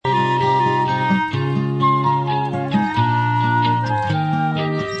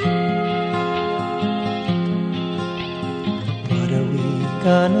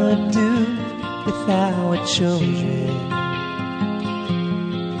children.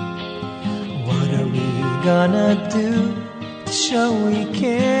 What are we gonna do to show we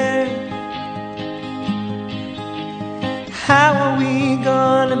care? How are we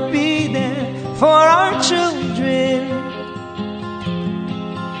gonna be there for our children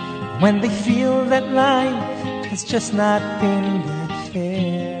when they feel that life has just not been that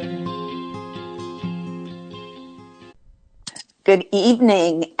fair? Good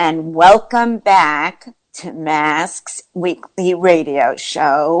evening and welcome back to Mask's weekly radio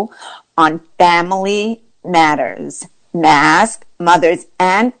show on Family Matters. Mask, mothers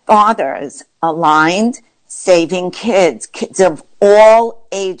and fathers aligned, saving kids of all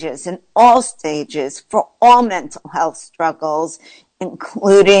ages and all stages for all mental health struggles,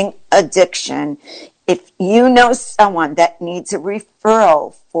 including addiction. If you know someone that needs a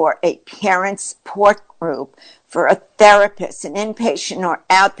referral for a parent support group, for a therapist, an inpatient or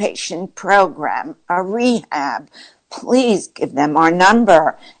outpatient program, a rehab, please give them our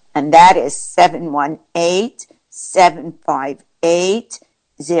number. And that is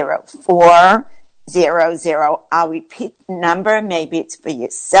 718-758-0400. I'll repeat the number. Maybe it's for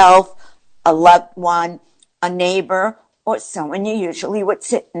yourself, a loved one, a neighbor, or someone you usually would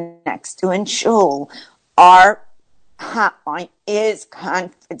sit next to in shul. Our hotline is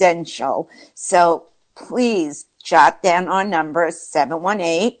confidential, so please jot down our number,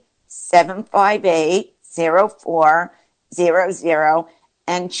 718-758-0400,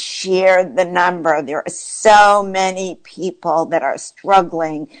 and share the number. There are so many people that are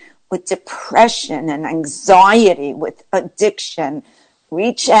struggling with depression and anxiety, with addiction.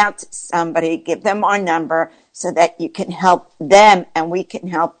 Reach out to somebody, give them our number so that you can help them and we can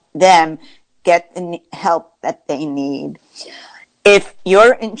help them get the help that they need. If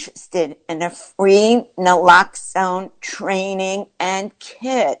you're interested in a free naloxone training and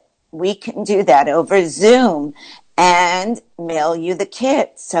kit, we can do that over Zoom and mail you the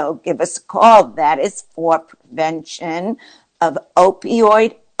kit. So give us a call. That is for prevention of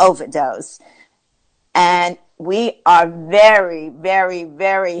opioid overdose. And we are very, very,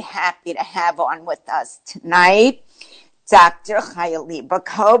 very happy to have on with us tonight Dr. Chayaliba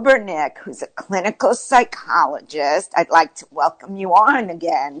Kobernick, who's a clinical psychologist. I'd like to welcome you on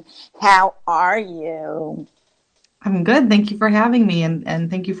again. How are you? I'm good. Thank you for having me, and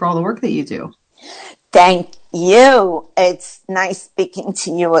thank you for all the work that you do. Thank you. It's nice speaking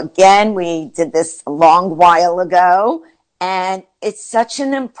to you again. We did this a long while ago, and it's such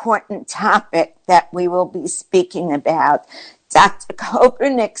an important topic that we will be speaking about. Dr.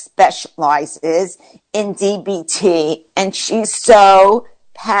 Kobernick specializes in DBT, and she's so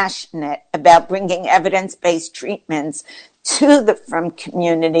passionate about bringing evidence-based treatments to the frum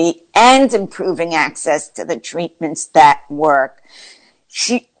community and improving access to the treatments that work.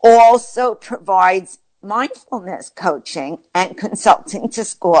 She also provides mindfulness coaching and consulting to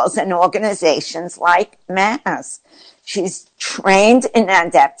schools and organizations like Mask. She's trained in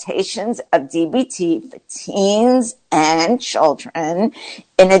adaptations of DBT for teens and children,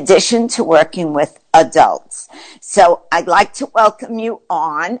 in addition to working with adults. So I'd like to welcome you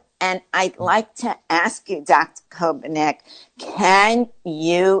on, and I'd like to ask you, Dr. Kobernick, can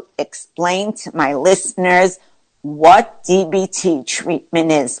you explain to my listeners what DBT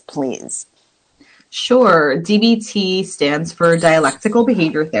treatment is, please? Sure. DBT stands for dialectical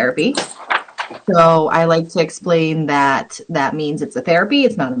behavior therapy. So I like to explain that means it's a therapy.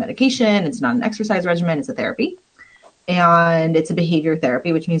 It's not a medication. It's not an exercise regimen. It's a therapy. And it's a behavior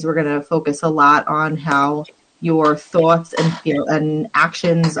therapy, which means we're going to focus a lot on how your thoughts and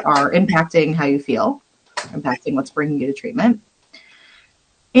actions are impacting how you feel, impacting what's bringing you to treatment.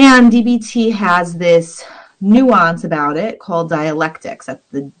 And DBT has this nuance about it called dialectics. That's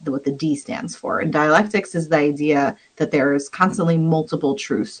what the D stands for. And dialectics is the idea that there's constantly multiple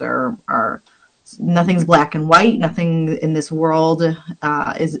truths, or nothing's black and white. Nothing in this world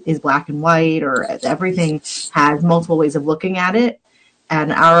is black and white, or everything has multiple ways of looking at it.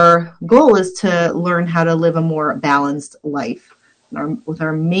 And our goal is to learn how to live a more balanced life, with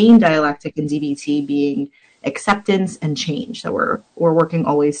our main dialectic in DBT being acceptance and change. So we're working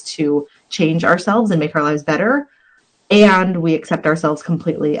always to change ourselves and make our lives better, and we accept ourselves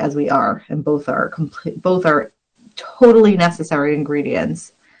completely as we are. And both are totally necessary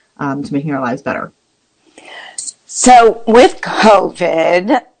ingredients to making our lives better. So with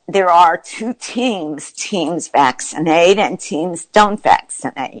COVID, there are two teams. Teams vaccinate and teams don't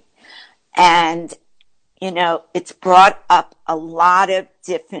vaccinate. And, it's brought up a lot of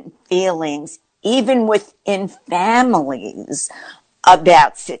different feelings, even within families,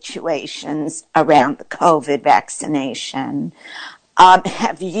 about situations around the COVID vaccination.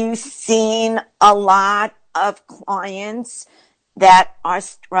 Have you seen a lot of clients that are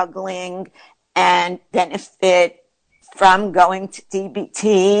struggling and benefit from going to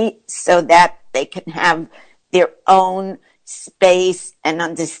DBT so that they can have their own space and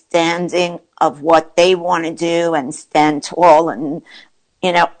understanding of what they want to do and stand tall and,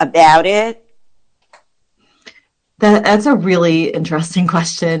 about it? That's a really interesting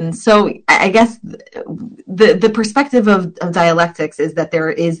question. So I guess the perspective of dialectics is that there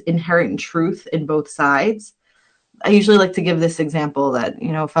is inherent truth in both sides. I usually like to give this example that,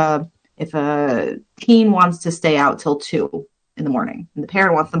 if a teen wants to stay out till 2 in the morning and the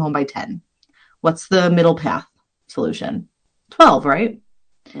parent wants them home by 10, what's the middle path solution? 12, right?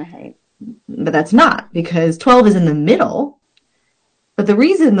 Right. But that's not, because 12 is in the middle. But the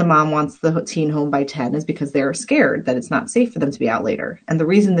reason the mom wants the teen home by 10 is because they're scared that it's not safe for them to be out later. And the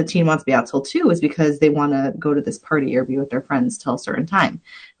reason the teen wants to be out till 2 is because they want to go to this party or be with their friends till a certain time.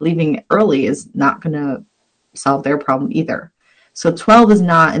 Leaving early is not going to solve their problem either. So 12 is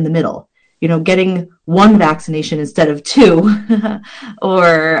not in the middle. Getting 1 vaccination instead of 2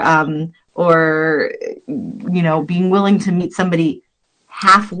 or being willing to meet somebody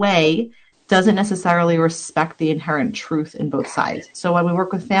halfway doesn't necessarily respect the inherent truth in both sides. So when we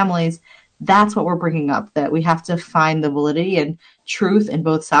work with families, that's what we're bringing up, that we have to find the validity and truth in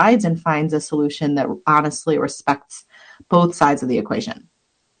both sides and finds a solution that honestly respects both sides of the equation.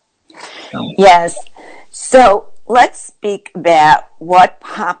 Yes. So let's speak about what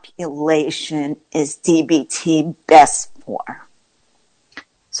population is DBT best for.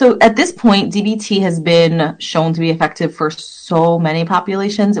 So at this point, DBT has been shown to be effective for so many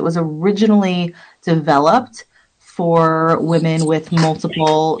populations. It was originally developed for women with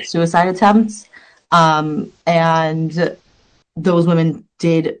multiple suicide attempts. And those women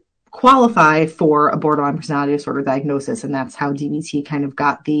did qualify for a borderline personality disorder diagnosis. And that's how DBT kind of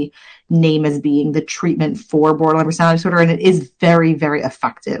got the name as being the treatment for borderline personality disorder. And it is very, very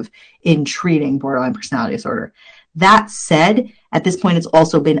effective in treating borderline personality disorder. That said, at this point, it's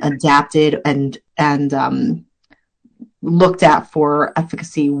also been adapted and looked at for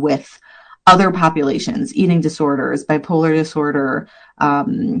efficacy with other populations, eating disorders, bipolar disorder,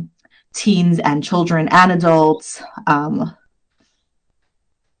 teens and children and adults,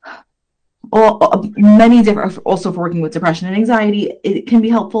 many different, also for working with depression and anxiety. It can be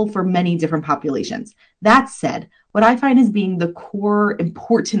helpful for many different populations. That said, what I find as being the core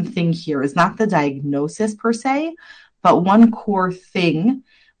important thing here is not the diagnosis per se, but one core thing,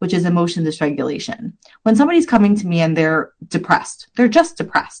 which is emotion dysregulation. When somebody's coming to me and they're depressed, they're just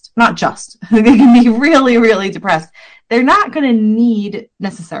depressed, not just, they can be really, really depressed. They're not going to need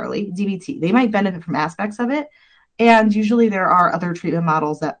necessarily DBT. They might benefit from aspects of it. And usually there are other treatment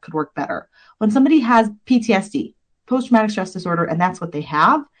models that could work better. When somebody has PTSD, post-traumatic stress disorder, and that's what they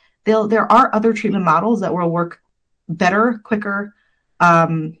have, there are other treatment models that will work better, quicker,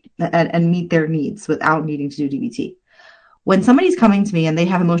 and meet their needs without needing to do DBT. When somebody's coming to me and they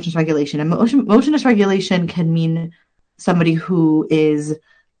have emotion dysregulation, emotion dysregulation can mean somebody who is,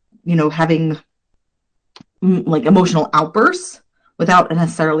 having like emotional outbursts without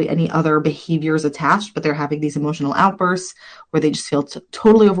necessarily any other behaviors attached, but they're having these emotional outbursts where they just feel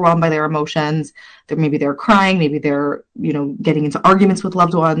totally overwhelmed by their emotions. Maybe they're crying, maybe they're, getting into arguments with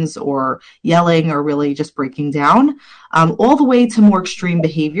loved ones or yelling or really just breaking down, all the way to more extreme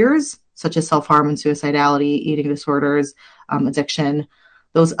behaviors such as self-harm and suicidality, eating disorders, addiction.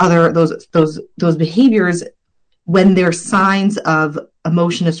 Those behaviors, when they're signs of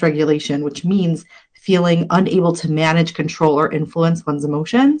emotion dysregulation, which means feeling unable to manage, control, or influence one's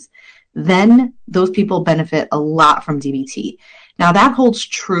emotions, then those people benefit a lot from DBT. Now, that holds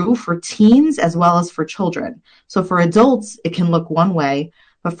true for teens as well as for children. So for adults, it can look one way,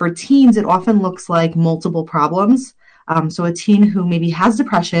 but for teens, it often looks like multiple problems. So a teen who maybe has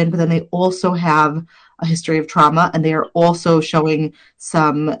depression, but then they also have a history of trauma, and they are also showing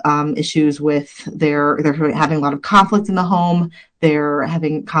some issues with they're having a lot of conflict in the home. They're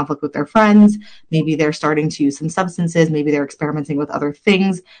having conflict with their friends. Maybe they're starting to use some substances. Maybe they're experimenting with other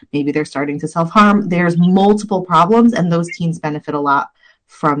things. Maybe they're starting to self-harm. There's multiple problems, and those teens benefit a lot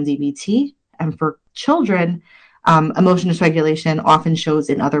from DBT. And for children, emotion dysregulation often shows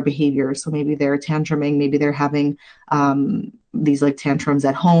in other behaviors. So maybe they're tantruming, maybe they're having these like tantrums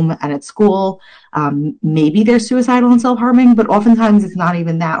at home and at school. Maybe they're suicidal and self-harming, but oftentimes it's not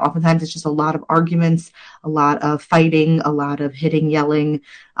even that. Oftentimes it's just a lot of arguments, a lot of fighting, a lot of hitting, yelling,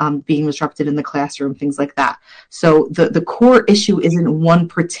 being disrupted in the classroom, things like that. So the core issue isn't one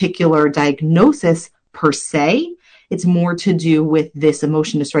particular diagnosis per se. It's more to do with this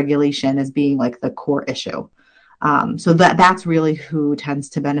emotion dysregulation as being like the core issue. So that's really who tends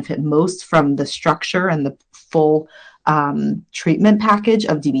to benefit most from the structure and the full treatment package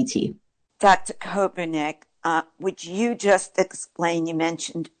of DBT. Dr. Kobernick, would you just explain, you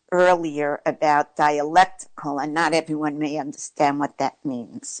mentioned earlier about dialectical, and not everyone may understand what that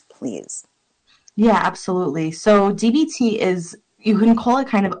means, please. Yeah, absolutely. So DBT is, you can call it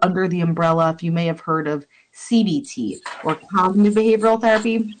kind of under the umbrella, if you may have heard of CBT or cognitive behavioral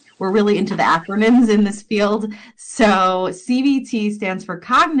therapy. We're really into the acronyms in this field. So CBT stands for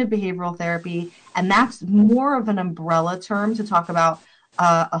cognitive behavioral therapy, and that's more of an umbrella term to talk about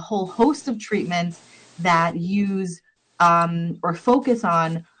a whole host of treatments that use or focus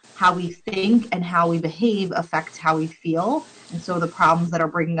on how we think and how we behave affects how we feel. And so the problems that are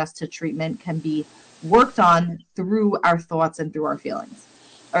bringing us to treatment can be worked on through our thoughts and through our feelings,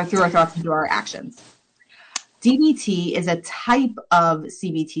 or through our thoughts and through our actions. DBT is a type of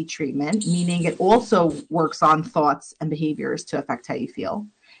CBT treatment, meaning it also works on thoughts and behaviors to affect how you feel.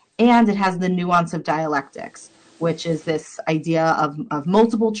 And it has the nuance of dialectics, which is this idea of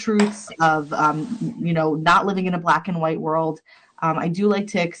multiple truths, of not living in a black and white world. I do like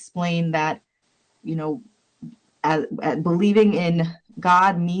to explain that, believing in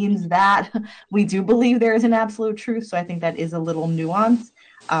God means that we do believe there is an absolute truth. So I think that is a little nuance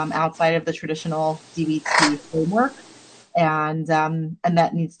outside of the traditional DBT framework, and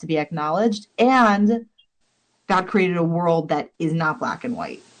that needs to be acknowledged. And God created a world that is not black and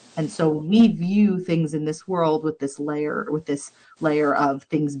white. And so we view things in this world with this layer of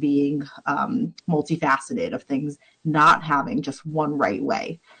things being multifaceted, of things not having just one right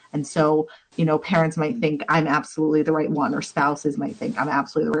way. And so, parents might think I'm absolutely the right one, or spouses might think I'm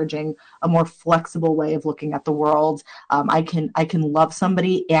absolutely urging a more flexible way of looking at the world. I can love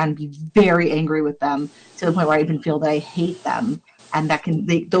somebody and be very angry with them to the point where I even feel that I hate them, and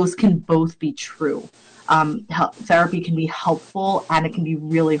those can both be true. Therapy can be helpful, and it can be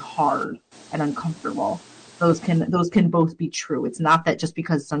really hard and uncomfortable. Those can both be true. It's not that just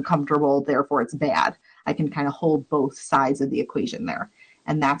because it's uncomfortable, therefore it's bad. I can kind of hold both sides of the equation there.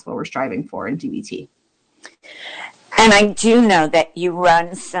 And that's what we're striving for in DBT. And I do know that you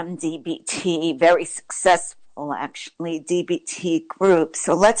run some DBT, very successful actually, DBT groups.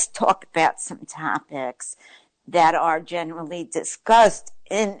 So let's talk about some topics that are generally discussed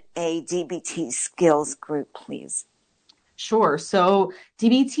in a DBT skills group, please. Sure. So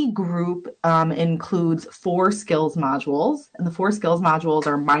DBT group includes 4 skills modules, and the 4 skills modules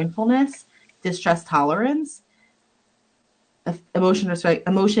are mindfulness, distress tolerance, emotion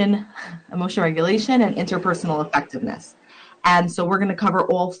regulation, and interpersonal effectiveness. And so we're going to cover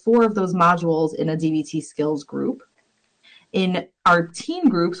all 4 of those modules in a DBT skills group. In our teen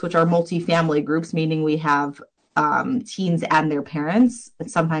groups, which are multi-family groups, meaning we have teens and their parents, and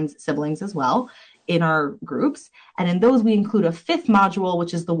sometimes siblings as well, in our groups. And in those, we include a 5th module,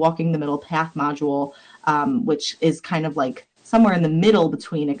 which is the Walking the Middle Path module, which is kind of like somewhere in the middle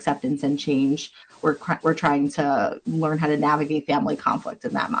between acceptance and change. We're trying to learn how to navigate family conflict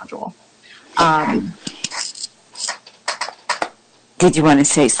in that module. Did you want to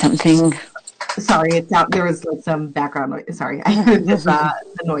say something? Sorry, there was some background noise. Sorry, I heard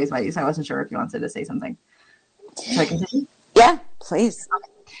the noise by you, so I wasn't sure if you wanted to say something. Should I continue? Yeah, please.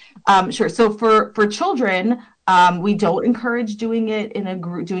 Sure. So for children, we don't encourage doing it in a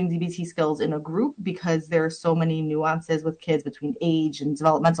group, doing DBT skills in a group, because there are so many nuances with kids between age and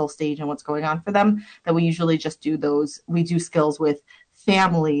developmental stage and what's going on for them, that we usually just do those. We do skills with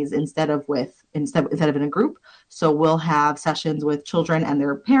families instead of in a group. So we'll have sessions with children and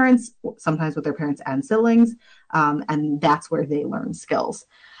their parents, sometimes with their parents and siblings, and that's where they learn skills.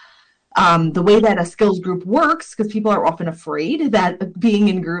 The way that a skills group works, because people are often afraid that being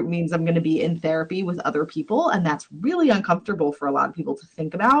in group means I'm going to be in therapy with other people, and that's really uncomfortable for a lot of people to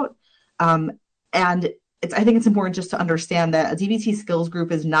think about. And I think it's important just to understand that a DBT skills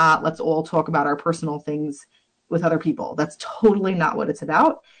group is not, let's all talk about our personal things with other people. That's totally not what it's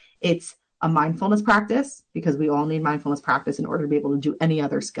about. It's a mindfulness practice, because we all need mindfulness practice in order to be able to do any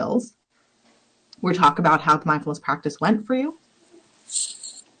other skills. We talk about how the mindfulness practice went for you.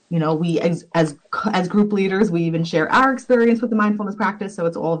 We as group leaders, we even share our experience with the mindfulness practice. So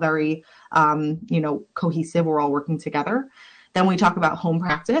it's all very, cohesive. We're all working together. Then we talk about home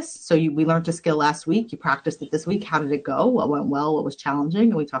practice. So we learned a skill last week. You practiced it this week. How did it go? What went well? What was challenging?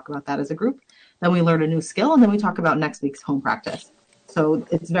 And we talk about that as a group. Then we learn a new skill, and then we talk about next week's home practice. So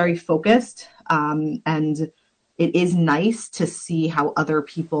it's very focused, and it is nice to see how other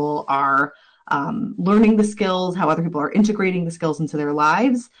people are learning the skills, how other people are integrating the skills into their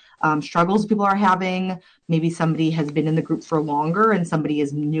lives, struggles people are having. Maybe somebody has been in the group for longer and somebody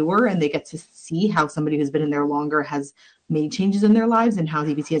is newer, and they get to see how somebody who's been in there longer has made changes in their lives and how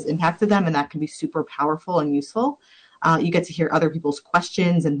DBT has impacted them. And that can be super powerful and useful. You get to hear other people's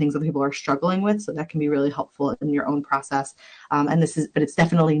questions and things other people are struggling with. So that can be really helpful in your own process. But it's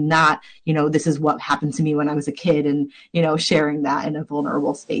definitely not, this is what happened to me when I was a kid, and, sharing that in a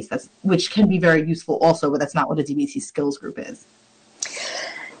vulnerable space, which can be very useful also, but that's not what a DBT skills group is.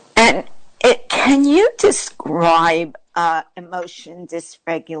 And can you describe emotion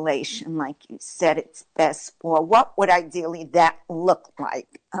dysregulation, like you said it's best for? What would ideally that look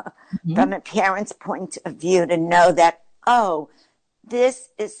like from a parent's point of view, to know that, oh, this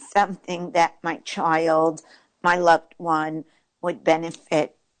is something that my child, my loved one, would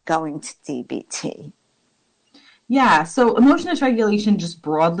benefit going to DBT? Yeah, so emotion dysregulation just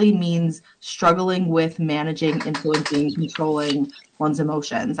broadly means struggling with managing, influencing, controlling one's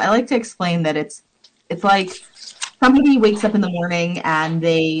emotions. I like to explain that it's like somebody wakes up in the morning and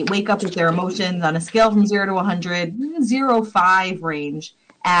they wake up with their emotions on a scale from 0 to 100, 0.5 range,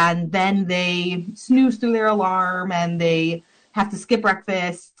 and then they snooze through their alarm and they have to skip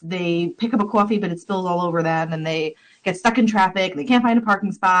breakfast, they pick up a coffee but it spills all over them, and they get stuck in traffic, they can't find a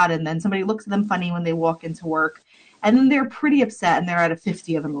parking spot, and then somebody looks at them funny when they walk into work. And then they're pretty upset and they're at a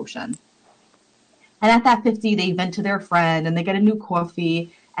 50 of emotion. And at that 50, they vent to their friend and they get a new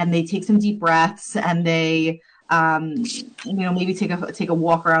coffee and they take some deep breaths and they, maybe take a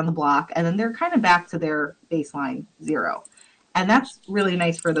walk around the block, and then they're kind of back to their baseline 0. And that's really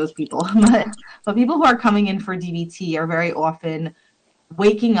nice for those people. But people who are coming in for DBT are very often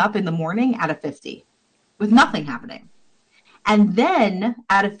waking up in the morning at a 50 with nothing happening. And then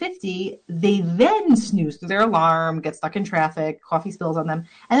at a 50, they then snooze through their alarm, get stuck in traffic, coffee spills on them,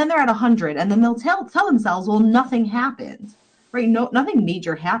 and then they're at 100. And then they'll tell themselves, well, nothing happened, right? No, nothing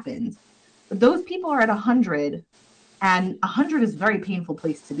major happened. But those people are at 100, and 100 is a very painful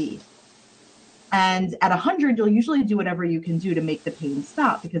place to be. And at 100, you'll usually do whatever you can do to make the pain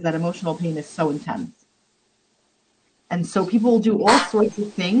stop, because that emotional pain is so intense. And so people do all sorts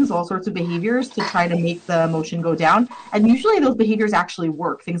of things, all sorts of behaviors to try to make the emotion go down. And usually those behaviors actually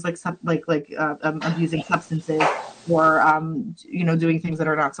work. Things like abusing substances, or doing things that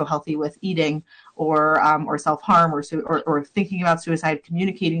are not so healthy with eating, or self-harm, or thinking about suicide,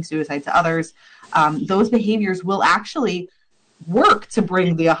 communicating suicide to others. Those behaviors will actually work to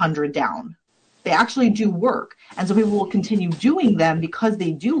bring the 100 down. They actually do work. And so people will continue doing them because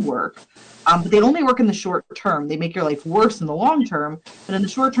they do work. But they only work in the short term. They make your life worse in the long term, but in the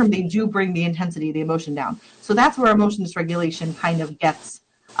short term, they do bring the intensity, the emotion down. So that's where emotion dysregulation kind of gets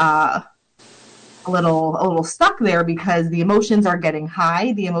a little stuck there, because the emotions are getting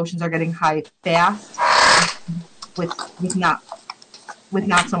high. The emotions are getting high fast, with not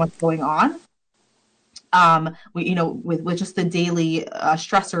so much going on. With just the daily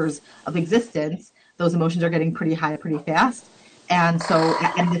stressors of existence, those emotions are getting pretty high, pretty fast. And so,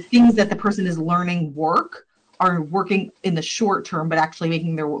 and the things that the person is learning are working in the short term, but actually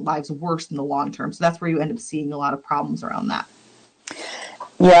making their lives worse in the long term. So that's where you end up seeing a lot of problems around that.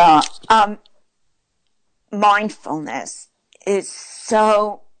 Yeah. Mindfulness is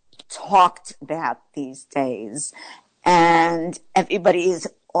so talked about these days, and everybody is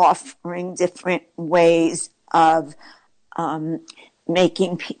offering different ways of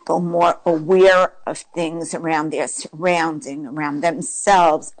making people more aware of things around their surrounding, around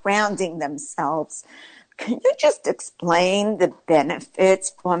themselves, grounding themselves. Can you just explain the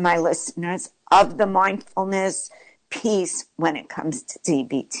benefits for my listeners of the mindfulness piece when it comes to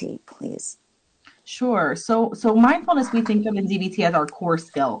DBT, please? Sure. So mindfulness, we think of in DBT as our core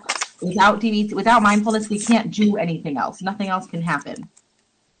skill. Without mindfulness, we can't do anything else. Nothing else can happen.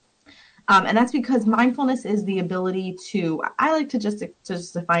 And that's because mindfulness is the ability to, I like to just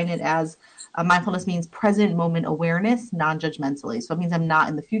define it as, mindfulness means present moment awareness, non-judgmentally. So it means I'm not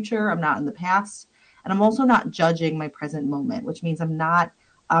in the future, I'm not in the past, and I'm also not judging my present moment, which means I'm not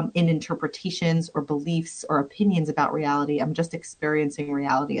in interpretations or beliefs or opinions about reality. I'm just experiencing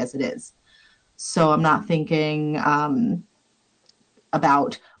reality as it is. So I'm not thinking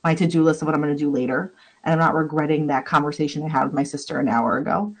about my to-do list of what I'm going to do later, and I'm not regretting that conversation I had with my sister an hour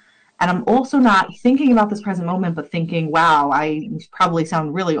ago. And I'm also not thinking about this present moment, but thinking, wow, I probably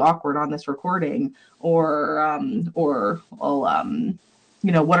sound really awkward on this recording, or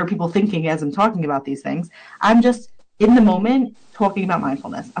what are people thinking as I'm talking about these things? I'm just in the moment talking about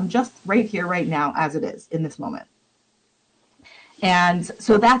mindfulness. I'm just right here, right now, as it is in this moment. And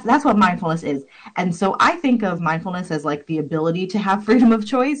so that's what mindfulness is. And so I think of mindfulness as like the ability to have freedom of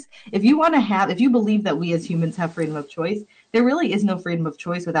choice. If you believe that we as humans have freedom of choice, there really is no freedom of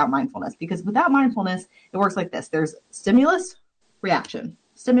choice without mindfulness, because without mindfulness, it works like this. There's stimulus, reaction,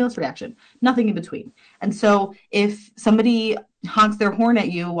 nothing in between. And so if somebody honks their horn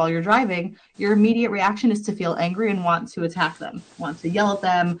at you while you're driving, your immediate reaction is to feel angry and want to attack them, want to yell at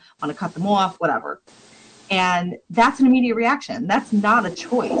them, want to cut them off, whatever. And that's an immediate reaction. That's not a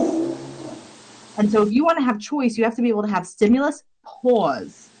choice. And so if you want to have choice, you have to be able to have stimulus,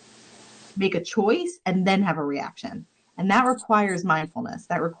 pause, make a choice, and then have a reaction. And that requires mindfulness.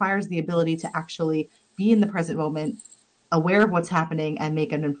 That requires the ability to actually be in the present moment, aware of what's happening, and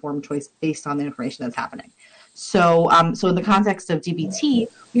make an informed choice based on the information that's happening. So in the context of DBT,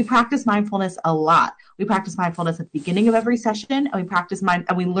 we practice mindfulness a lot. We practice mindfulness at the beginning of every session,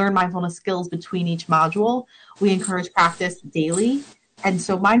 and we learn mindfulness skills between each module. We encourage practice daily. And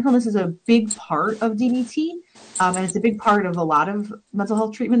so mindfulness is a big part of DBT, and it's a big part of a lot of mental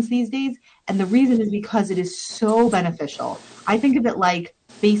health treatments these days. And the reason is because it is so beneficial. I think of it like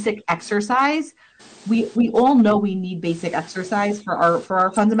basic exercise. We all know we need basic exercise for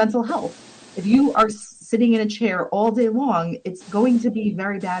our fundamental health. If you are sitting in a chair all day long, it's going to be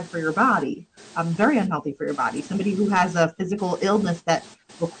very bad for your body, very unhealthy for your body. Somebody who has a physical illness that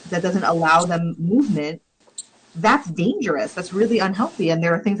doesn't allow them movement, that's dangerous. That's really unhealthy. And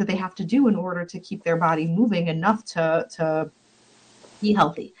there are things that they have to do in order to keep their body moving enough to be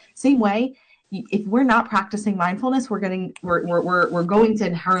healthy. Same way, if we're not practicing mindfulness, we're going to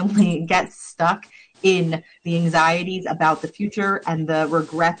inherently get stuck in the anxieties about the future and the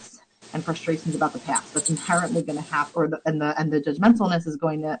regrets and frustrations about the past. That's inherently going to happen, and the judgmentalness is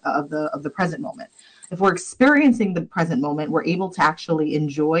going to of the present moment. If we're experiencing the present moment, we're able to actually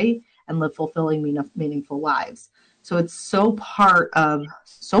enjoy and live fulfilling, meaningful lives. So it's so part of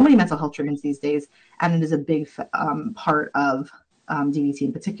so many mental health treatments these days, and it is a big part of DBT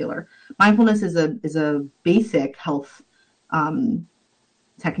in particular. Mindfulness is a basic health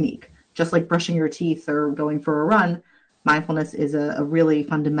technique, just like brushing your teeth or going for a run. Mindfulness is a really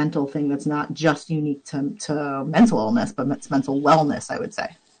fundamental thing that's not just unique to mental illness, but it's mental wellness, I would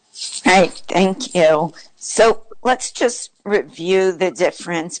say. Right, thank you. So let's just review the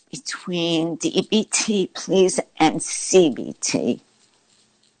difference between DBT, please, and CBT.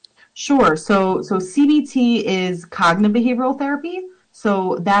 Sure. So CBT is cognitive behavioral therapy.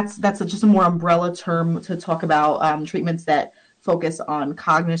 So that's just a more umbrella term to talk about treatments that focus on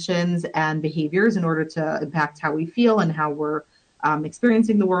cognitions and behaviors in order to impact how we feel and how we're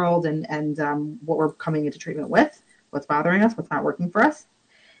experiencing the world and what we're coming into treatment with, what's bothering us, what's not working for us.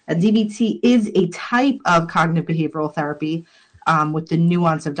 And DBT is a type of cognitive behavioral therapy with the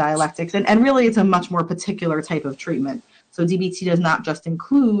nuance of dialectics. And really, it's a much more particular type of treatment. So DBT does not just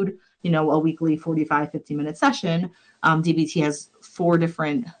include, a weekly 45, 50-minute session. DBT has 4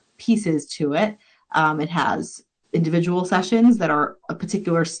 different pieces to it. It has individual sessions that are a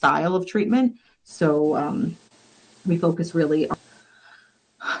particular style of treatment. So we focus really on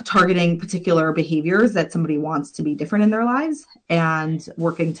targeting particular behaviors that somebody wants to be different in their lives and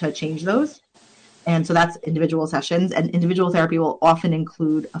working to change those. And so that's individual sessions, and individual therapy will often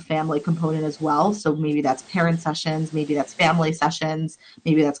include a family component as well. So maybe that's parent sessions, maybe that's family sessions,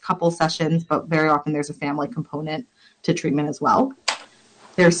 maybe that's couple sessions, but very often there's a family component to treatment as well.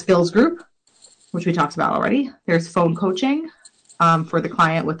 There's skills group, which we talked about already. There's phone coaching for the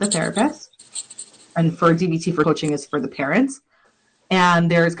client with the therapist, and for DBT for coaching is for the parents.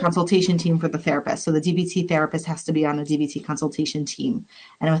 And there's consultation team for the therapist. So the DBT therapist has to be on a DBT consultation team.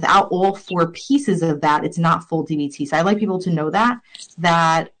 And without all 4 pieces of that, it's not full DBT. So I like people to know that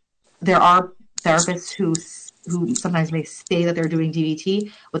there are therapists who sometimes may say that they're doing DBT.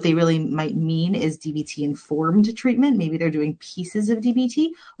 What they really might mean is DBT informed treatment. Maybe they're doing pieces of DBT,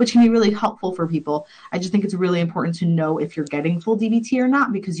 which can be really helpful for people. I just think it's really important to know if you're getting full DBT or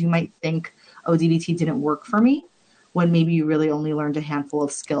not, because you might think, oh, DBT didn't work for me, when maybe you really only learned a handful of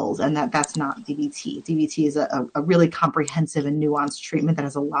skills, and that's not DBT. DBT is a really comprehensive and nuanced treatment that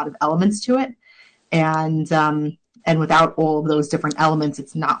has a lot of elements to it. And without all of those different elements,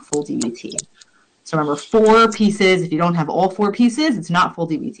 it's not full DBT. So remember, 4 pieces. If you don't have all 4 pieces, it's not full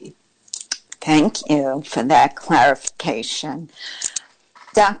DBT. Thank you for that clarification.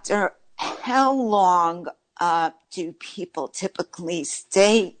 Doctor, how long do people typically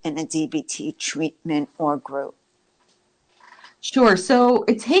stay in a DBT treatment or group? Sure. So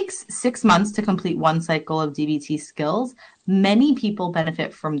it takes 6 months to complete 1 cycle of DBT skills. Many people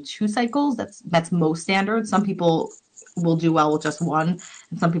benefit from 2 cycles. That's most standard. Some people will do well with just one,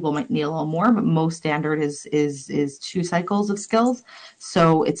 and some people might need a little more, but most standard is 2 cycles of skills.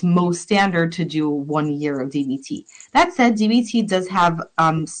 So it's most standard to do 1 year of DBT. That said, DBT does have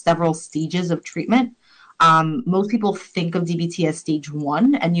several stages of treatment. Most people think of DBT as stage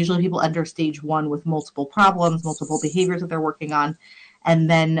 1, and usually people enter stage 1 with multiple problems, multiple behaviors that they're working on. And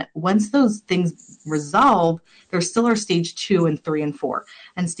then once those things resolve, there still are stage 2 and 3 and 4.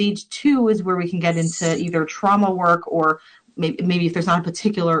 And stage 2 is where we can get into either trauma work, or maybe if there's not a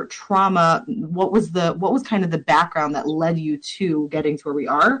particular trauma, what was kind of the background that led you to getting to where we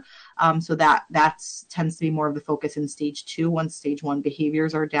are. So that tends to be more of the focus in stage 2. Once stage 1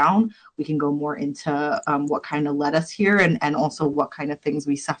 behaviors are down, we can go more into what kind of led us here, and also what kind of things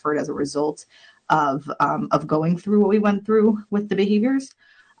we suffered as a result of going through what we went through with the behaviors,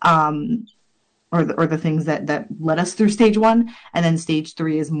 or the things that led us through stage 1. And then stage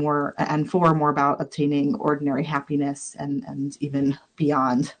 3 is more, and 4 are more about obtaining ordinary happiness, and even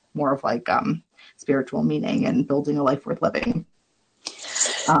beyond, more of like spiritual meaning and building a life worth living.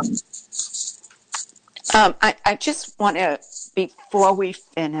 I just want to, before we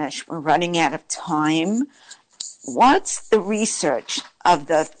finish, we're running out of time. What's the research of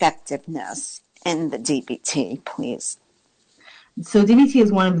the effectiveness in the DBT, please? So DBT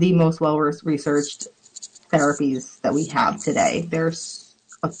is one of the most well-researched therapies that we have today. There's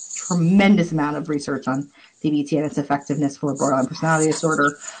a tremendous amount of research on DBT and its effectiveness for borderline personality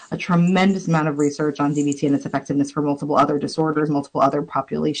disorder, a tremendous amount of research on DBT and its effectiveness for multiple other disorders, multiple other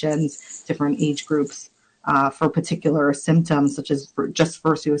populations, different age groups, for particular symptoms, such as just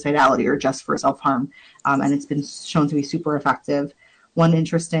for suicidality or just for self-harm. And it's been shown to be super effective. One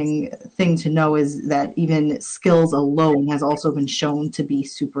interesting thing to know is that even skills alone has also been shown to be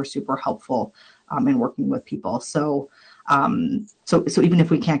super, super helpful in working with people. So even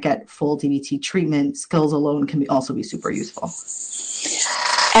if we can't get full DBT treatment, skills alone can also be super useful.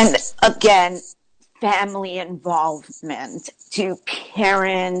 And again, family involvement. Do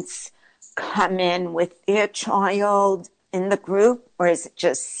parents come in with their child in the group, or is it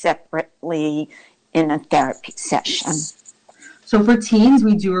just separately in a therapy session? So for teens,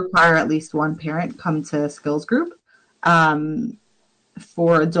 we do require at least one parent come to skills group.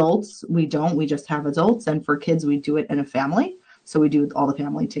 For adults, we don't. We just have adults. And for kids, we do it in a family. So we do all the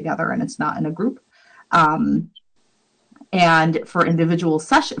family together, and it's not in a group. And for individual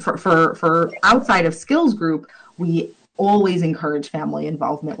session, for outside of skills group, we always encourage family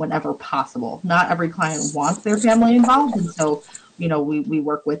involvement whenever possible. Not every client wants their family involved, and so we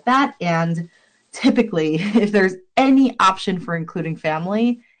work with that. And typically, if there's any option for including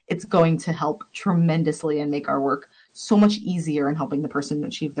family, it's going to help tremendously and make our work so much easier in helping the person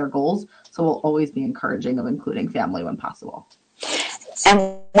achieve their goals. So we'll always be encouraging of including family when possible.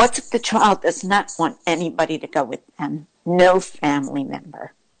 And what if the child does not want anybody to go with them? No family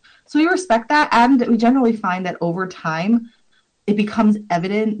member. So we respect that, and we generally find that over time, it becomes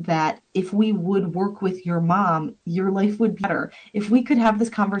evident that if we would work with your mom, your life would be better. If we could have this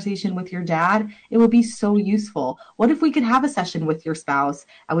conversation with your dad, it would be so useful. What if we could have a session with your spouse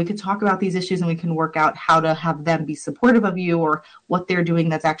and we could talk about these issues, and we can work out how to have them be supportive of you, or what they're doing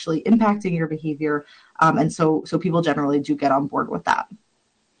that's actually impacting your behavior. And so people generally do get on board with that.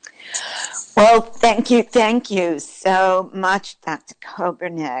 Well, thank you so much, Dr.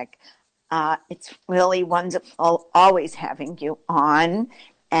 Kobernig. It's really wonderful always having you on,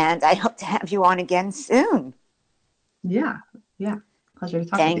 and I hope to have you on again soon. Yeah. Pleasure to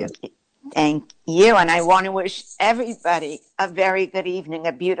talk with you. Thank you, and I want to wish everybody a very good evening,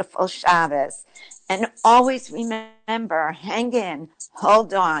 a beautiful Shabbos. And always remember, hang in,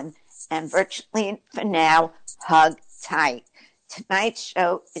 hold on, and virtually for now, hug tight. Tonight's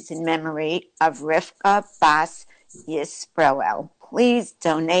show is in memory of Rivka Bas Yisroel. Please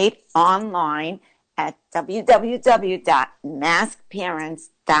donate online at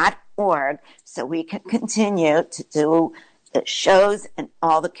www.maskparents.org so we can continue to do the shows and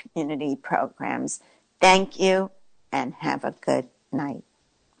all the community programs. Thank you, and have a good night.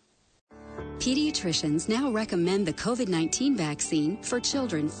 Pediatricians now recommend the COVID-19 vaccine for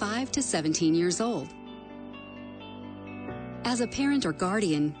children 5 to 17 years old. As a parent or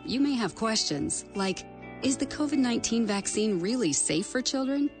guardian, you may have questions like, is the COVID-19 vaccine really safe for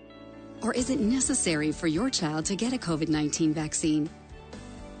children? Or is it necessary for your child to get a COVID-19 vaccine?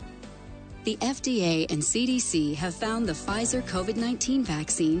 The FDA and CDC have found the Pfizer COVID-19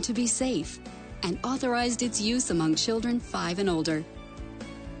 vaccine to be safe and authorized its use among children 5 and older.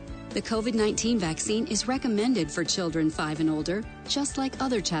 The COVID-19 vaccine is recommended for children 5 and older, just like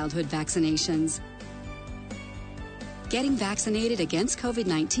other childhood vaccinations. Getting vaccinated against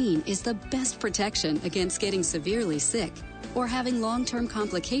COVID-19 is the best protection against getting severely sick or having long-term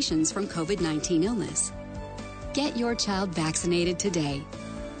complications from COVID-19 illness. Get your child vaccinated today.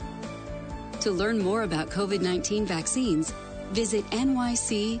 To learn more about COVID-19 vaccines, visit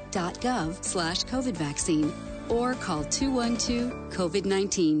nyc.gov/COVID vaccine or call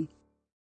 212-COVID-19.